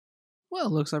Well,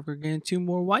 it looks like we're getting two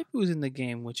more waifus in the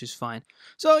game, which is fine.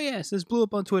 So yes, this blew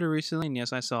up on Twitter recently, and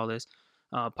yes, I saw this.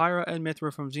 Pyra and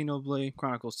Mythra from Xenoblade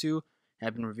Chronicles 2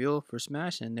 have been revealed for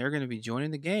Smash, and they're going to be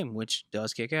joining the game, which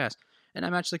does kick ass. And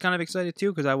I'm actually kind of excited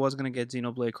too, because I was going to get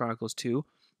Xenoblade Chronicles 2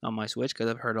 on my Switch, because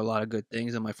I've heard a lot of good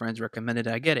things, and my friends recommended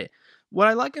I get it. What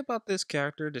I like about this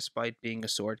character, despite being a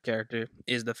sword character,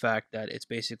 is the fact that it's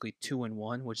basically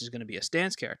 2-in-1, which is going to be a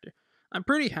stance character. I'm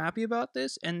pretty happy about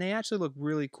this, and they actually look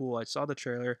really cool. I saw the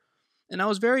trailer, and I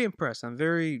was very impressed. I'm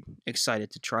very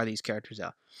excited to try these characters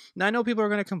out. Now, I know people are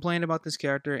going to complain about this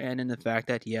character, and in the fact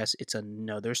that, yes, it's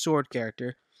another sword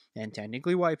character, and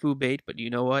technically waifu bait, but you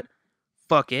know what?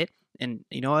 Fuck it. And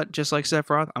you know what? Just like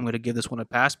Sephiroth, I'm going to give this one a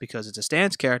pass because it's a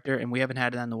stance character, and we haven't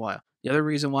had that in a while. The other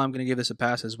reason why I'm going to give this a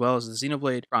pass as well is the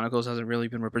Xenoblade Chronicles hasn't really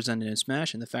been represented in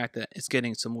Smash, and the fact that it's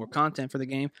getting some more content for the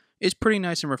game is pretty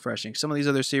nice and refreshing. Some of these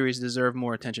other series deserve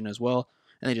more attention as well,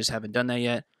 and they just haven't done that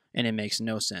yet, and it makes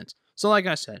no sense. So like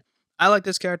I said, I like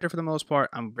this character for the most part.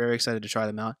 I'm very excited to try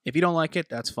them out. If you don't like it,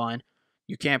 that's fine.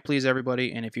 You can't please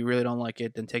everybody, and if you really don't like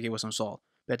it, then take it with some salt.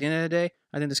 But at the end of the day,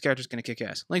 I think this character is going to kick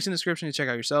ass. Links in the description to check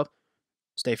out yourself.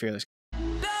 Stay fearless.